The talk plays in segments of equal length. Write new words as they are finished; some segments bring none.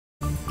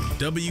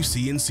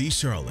WCNC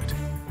Charlotte.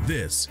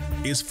 This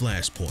is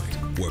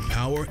Flashpoint, where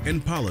power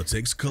and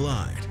politics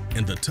collide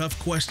and the tough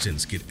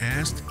questions get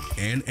asked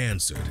and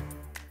answered.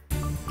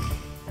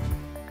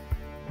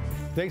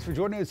 Thanks for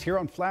joining us here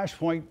on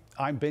Flashpoint.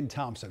 I'm Ben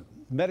Thompson.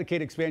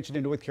 Medicaid expansion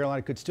in North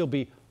Carolina could still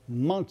be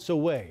months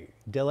away,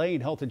 delaying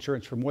health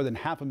insurance for more than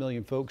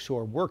 500,000 folks who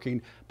are working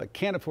but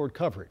can't afford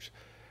coverage.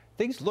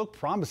 Things looked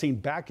promising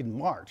back in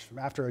March.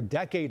 After a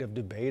decade of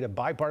debate, a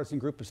bipartisan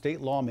group of state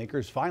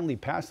lawmakers finally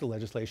passed the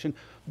legislation.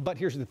 But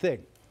here's the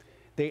thing.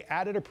 They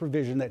added a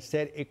provision that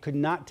said it could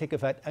not take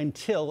effect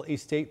until a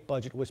state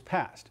budget was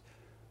passed.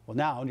 Well,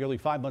 now, nearly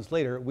 5 months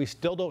later, we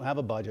still don't have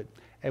a budget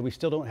and we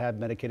still don't have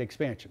Medicaid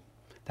expansion.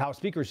 The House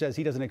Speaker says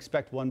he doesn't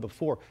expect one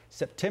before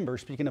September,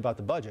 speaking about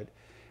the budget,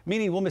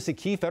 meaning we'll miss a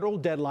key federal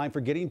deadline for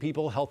getting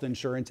people health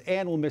insurance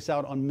and we'll miss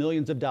out on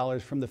millions of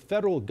dollars from the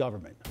federal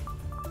government.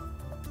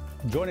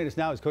 Joining us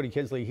now is Kody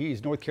Kinsley.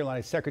 He's North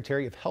Carolina's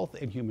Secretary of Health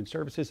and Human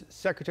Services.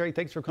 Secretary,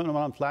 thanks for coming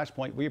on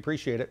Flashpoint. We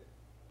appreciate it.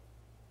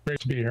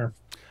 Great to be here.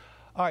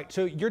 All right,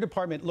 so your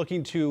department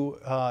looking to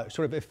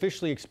sort of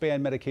officially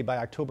expand Medicaid by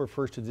October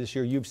 1st of this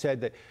year. You've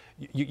said that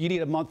you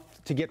need a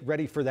month to get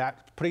ready for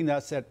that, putting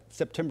us at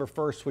September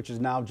 1st, which is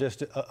now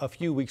just a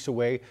few weeks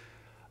away.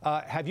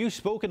 Have you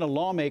spoken to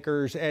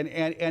lawmakers, and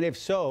if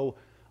so,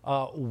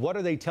 what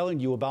are they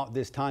telling you about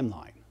this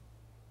timeline?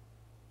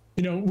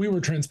 You know, we were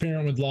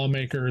transparent with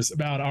lawmakers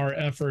about our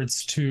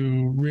efforts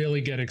to really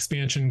get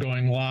expansion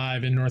going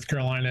live in North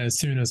Carolina as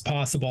soon as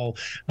possible,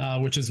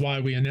 which is why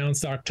we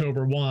announced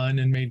October 1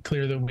 and made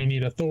clear that we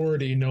need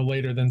authority no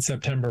later than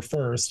September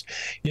 1st.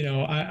 You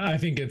know, I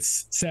think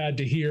it's sad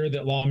to hear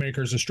that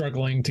lawmakers are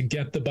struggling to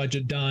get the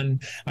budget done.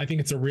 I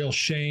think it's a real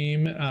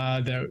shame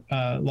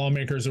that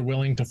lawmakers are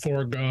willing to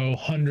forego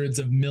hundreds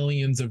of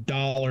millions of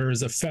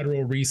dollars of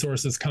federal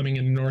resources coming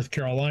into North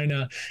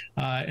Carolina.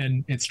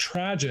 And it's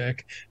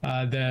tragic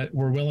that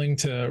we're willing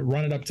to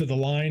run it up to the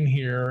line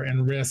here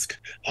and risk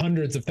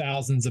hundreds of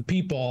thousands of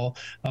people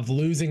of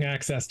losing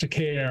access to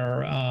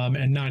care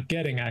and not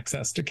getting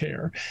access to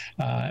care.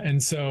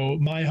 And so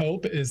my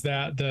hope is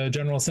that the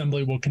General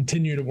Assembly will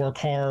continue to work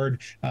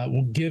hard,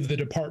 will give the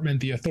department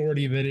the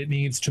authority that it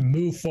needs to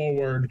move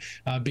forward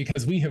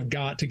because we have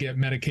got to get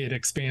Medicaid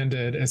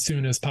expanded as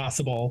soon as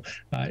possible.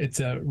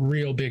 It's a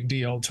real big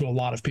deal to a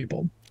lot of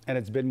people. And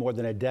it's been more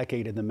than a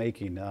decade in the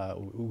making.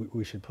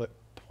 We should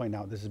point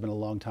out this has been a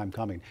long time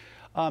coming.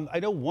 I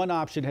know one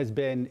option has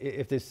been,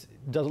 if this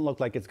doesn't look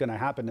like it's going to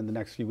happen in the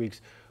next few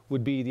weeks,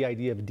 would be the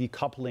idea of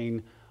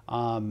decoupling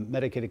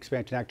Medicaid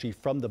expansion actually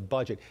from the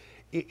budget.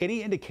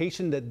 Any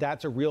indication that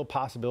that's a real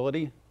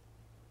possibility?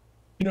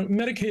 You know,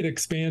 Medicaid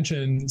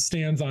expansion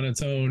stands on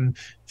its own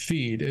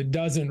feet. It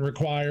doesn't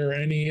require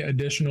any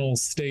additional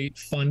state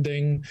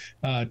funding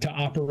to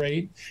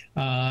operate,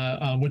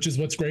 which is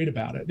what's great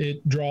about it.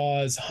 It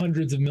draws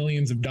hundreds of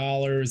millions of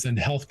dollars in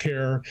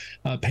healthcare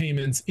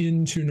payments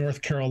into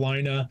North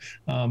Carolina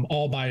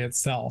all by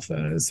itself.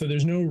 So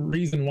there's no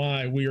reason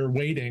why we are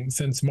waiting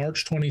since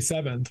March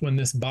 27th, when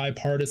this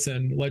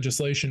bipartisan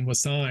legislation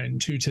was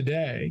signed, to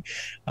today.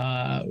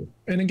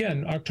 And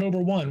again, October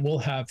 1, we'll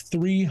have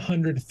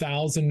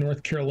 300,000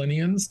 North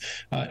Carolinians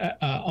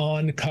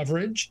on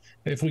coverage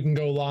if we can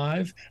go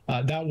live.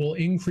 That will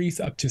increase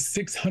up to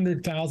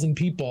 600,000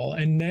 people.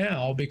 And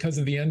now, because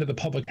of the end of the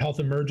public health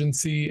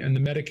emergency and the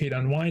Medicaid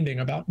unwinding,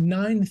 about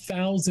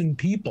 9,000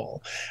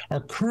 people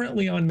are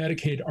currently on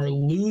Medicaid are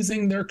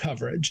losing their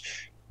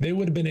coverage. They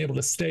would have been able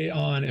to stay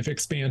on if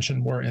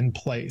expansion were in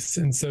place.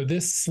 And so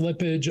this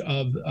slippage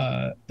of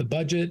the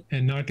budget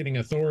and not getting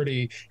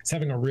authority is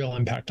having a real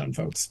impact on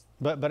folks.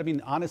 But I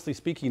mean, honestly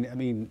speaking, I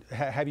mean,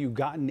 have you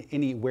gotten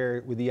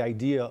anywhere with the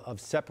idea of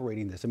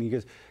separating this? I mean,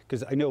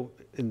 because I know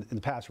in the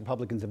past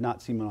Republicans have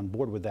not seemed on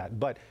board with that.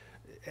 But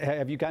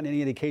have you gotten any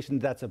indication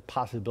that's a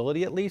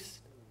possibility at least?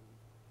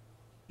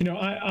 You know,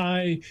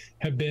 I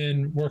have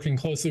been working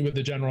closely with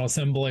the General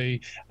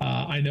Assembly.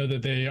 I know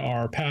that they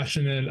are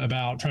passionate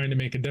about trying to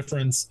make a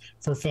difference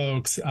for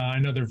folks. I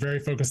know they're very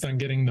focused on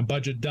getting the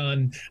budget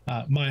done.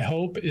 My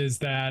hope is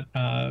that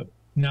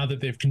now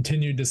that they've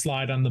continued to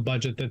slide on the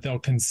budget, that they'll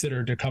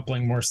consider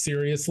decoupling more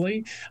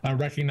seriously,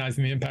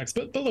 recognizing the impacts.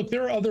 But look,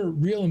 there are other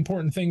real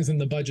important things in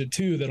the budget,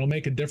 too, that'll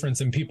make a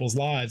difference in people's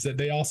lives that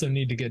they also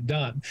need to get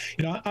done.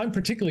 You know, I'm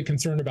particularly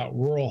concerned about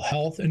rural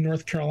health in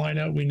North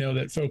Carolina. We know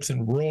that folks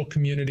in rural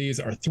communities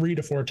are 3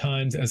 to 4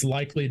 times as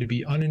likely to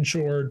be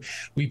uninsured.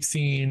 We've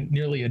seen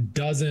nearly a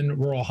dozen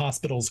rural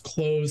hospitals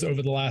close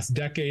over the last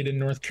decade in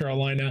North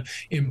Carolina,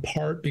 in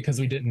part because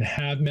we didn't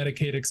have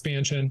Medicaid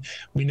expansion.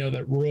 We know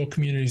that rural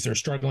communities are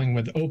struggling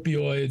with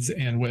opioids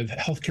and with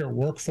healthcare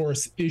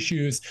workforce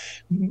issues.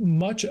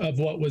 Much of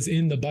what was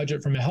in the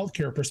budget from a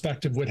healthcare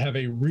perspective would have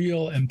a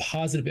real and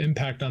positive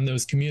impact on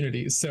those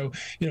communities. So,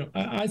 you know,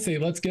 I'd say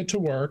let's get to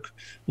work.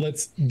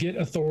 Let's get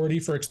authority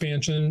for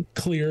expansion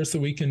clear so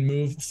we can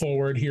move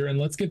forward here, and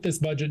let's get this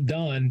budget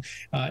done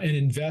and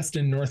invest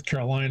in North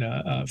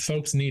Carolina.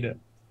 Folks need it.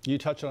 You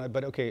touched on it,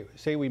 but okay,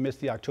 say we miss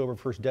the October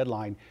 1st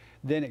deadline,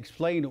 then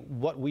explain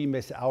what we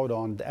miss out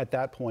on at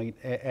that point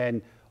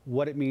and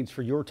what it means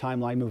for your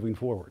timeline moving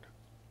forward.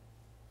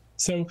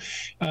 So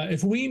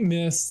if we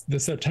miss the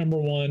September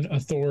 1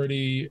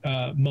 authority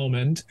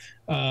moment,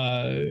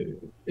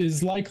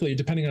 is likely,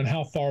 depending on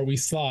how far we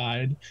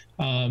slide,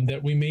 that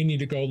we may need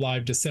to go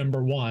live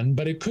December 1,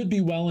 but it could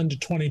be well into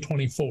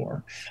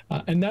 2024.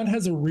 And that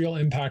has a real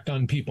impact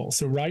on people.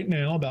 So right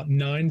now, about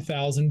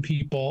 9,000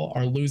 people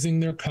are losing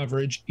their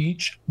coverage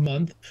each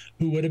month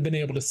who would have been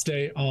able to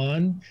stay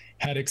on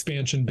had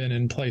expansion been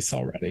in place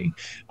already.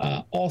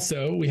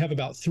 Also, we have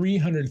about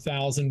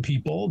 300,000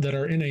 people that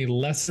are in a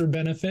lesser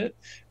benefit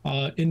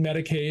in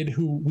Medicaid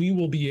who we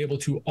will be able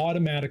to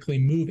automatically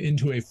move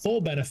into a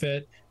full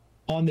benefit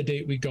on the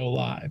date we go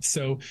live.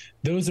 So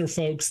those are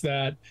folks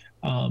that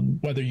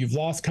whether you've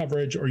lost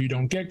coverage or you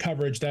don't get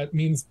coverage, that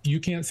means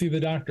you can't see the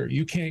doctor.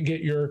 You can't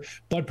get your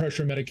blood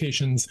pressure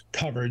medications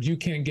covered. You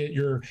can't get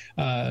your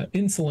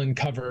insulin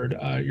covered,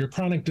 your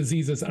chronic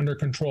diseases under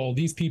control.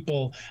 These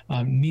people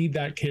need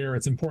that care.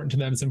 It's important to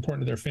them. It's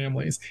important to their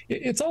families.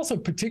 It's also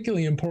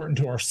particularly important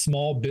to our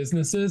small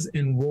businesses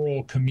in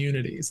rural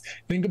communities.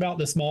 Think about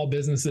the small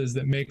businesses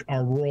that make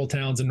our rural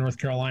towns in North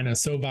Carolina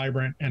so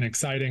vibrant and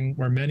exciting,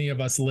 where many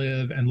of us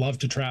live and love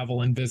to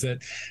travel and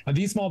visit.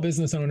 These small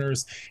business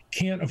owners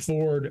can't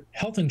afford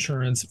health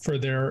insurance for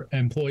their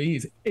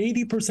employees.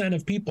 80%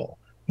 of people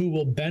who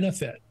will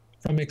benefit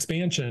from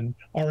expansion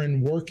are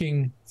in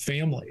working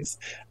families.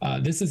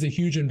 This is a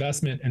huge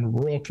investment in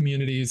rural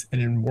communities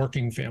and in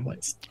working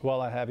families.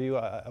 While I have you,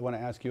 I want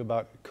to ask you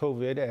about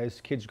COVID as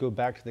kids go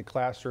back to the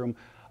classroom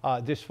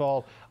this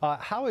fall.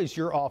 How is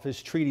your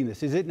office treating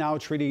this? Is it now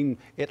treating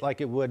it like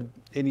it would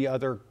any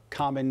other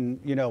common,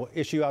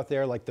 issue out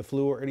there, like the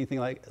flu or anything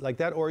like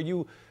that? Or are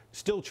you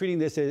still treating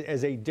this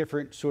as a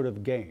different sort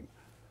of game?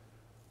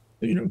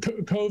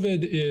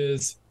 COVID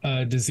is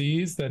a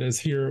disease that is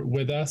here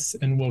with us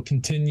and will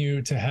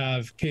continue to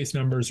have case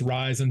numbers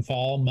rise and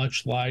fall,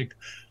 much like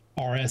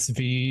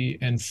RSV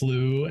and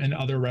flu and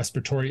other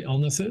respiratory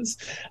illnesses.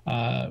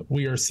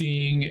 We are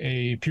seeing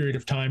a period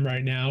of time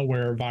right now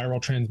where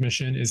viral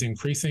transmission is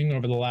increasing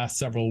over the last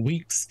several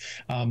weeks,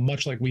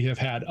 much like we have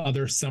had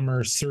other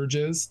summer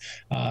surges.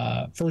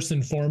 First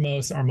and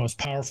foremost, our most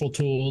powerful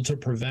tool to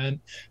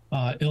prevent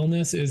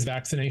illness is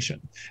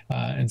vaccination.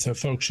 And so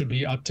folks should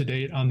be up to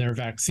date on their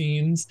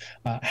vaccines,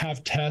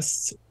 have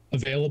tests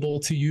available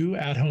to you.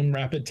 At-home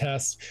rapid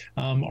tests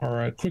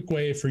are a quick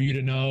way for you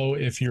to know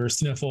if your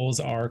sniffles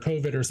are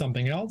COVID or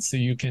something else, so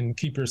you can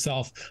keep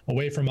yourself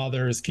away from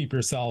others, keep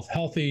yourself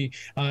healthy.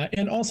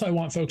 And also, I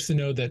want folks to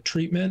know that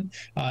treatment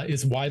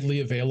is widely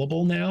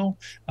available now.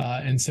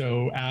 And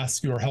so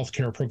ask your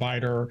healthcare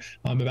provider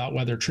about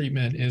whether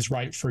treatment is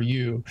right for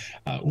you.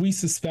 We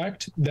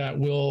suspect that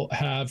we'll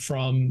have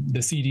from the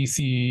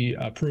CDC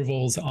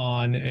approvals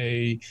on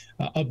a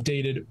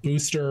updated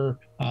booster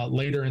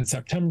later in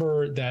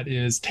September that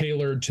is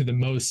tailored to the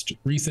most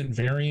recent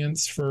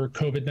variants for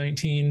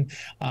COVID-19.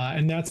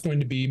 And that's going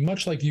to be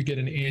much like you get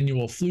an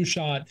annual flu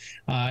shot,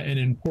 an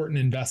important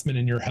investment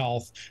in your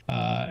health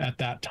at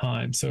that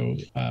time. So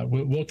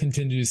we'll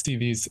continue to see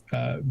these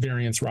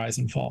variants rise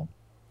and fall.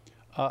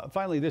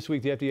 Finally, this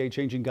week, the FDA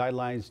changing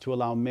guidelines to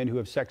allow men who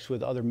have sex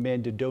with other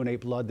men to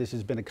donate blood. This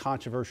has been a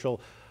controversial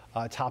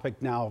topic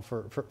now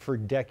for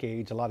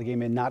decades. A lot of gay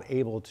men not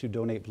able to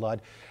donate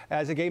blood.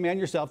 As a gay man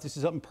yourself, this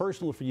is something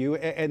personal for you.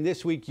 And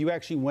this week you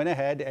actually went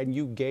ahead and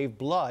you gave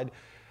blood.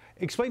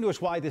 Explain to us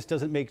why this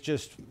doesn't make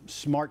just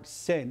smart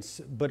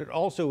sense, but it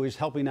also is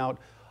helping out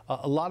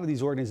a lot of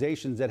these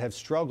organizations that have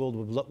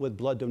struggled with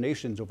blood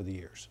donations over the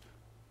years.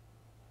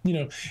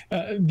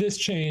 This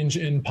change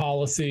in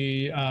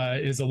policy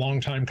is a long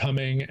time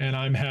coming, and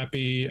I'm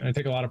happy. I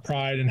take a lot of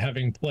pride in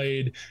having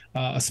played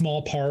a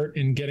small part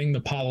in getting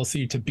the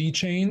policy to be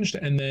changed,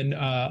 and then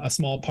a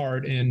small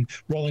part in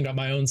rolling up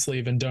my own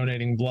sleeve and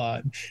donating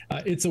blood.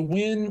 It's a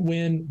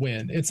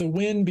win-win-win. It's a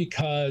win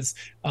because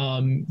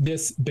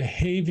this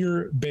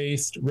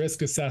behavior-based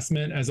risk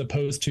assessment, as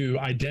opposed to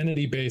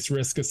identity-based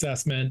risk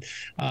assessment,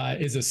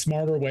 is a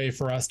smarter way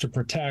for us to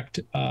protect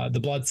the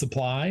blood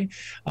supply.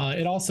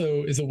 It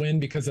also is a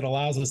win because it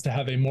allows us to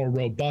have a more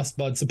robust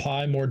blood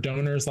supply. More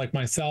donors like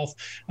myself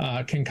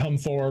can come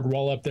forward,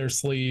 roll up their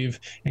sleeve,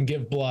 and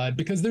give blood,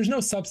 because there's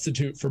no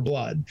substitute for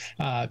blood.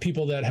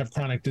 People that have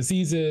chronic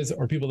diseases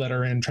or people that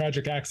are in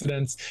tragic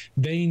accidents,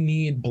 they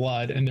need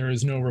blood, and there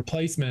is no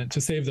replacement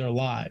to save their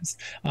lives.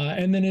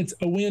 And then it's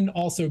a win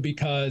also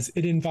because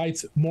it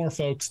invites more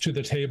folks to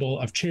the table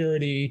of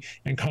charity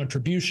and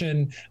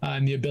contribution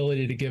and the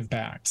ability to give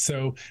back.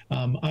 So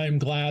I'm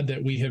glad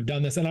that we have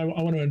done this, and I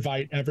want to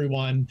invite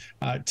everyone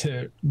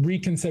to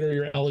reconsider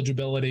your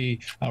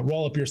eligibility,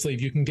 roll up your sleeve.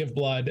 You can give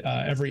blood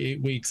every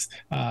 8 weeks.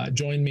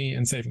 Join me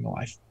in saving a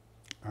life.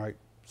 All right.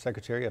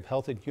 Secretary of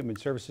Health and Human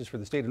Services for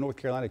the state of North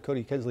Carolina,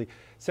 Kody Kinsley.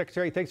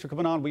 Secretary, thanks for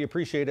coming on. We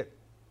appreciate it.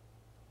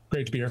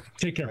 Great to be here.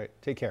 Take care. All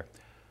right. Take care.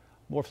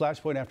 More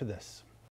Flashpoint after this.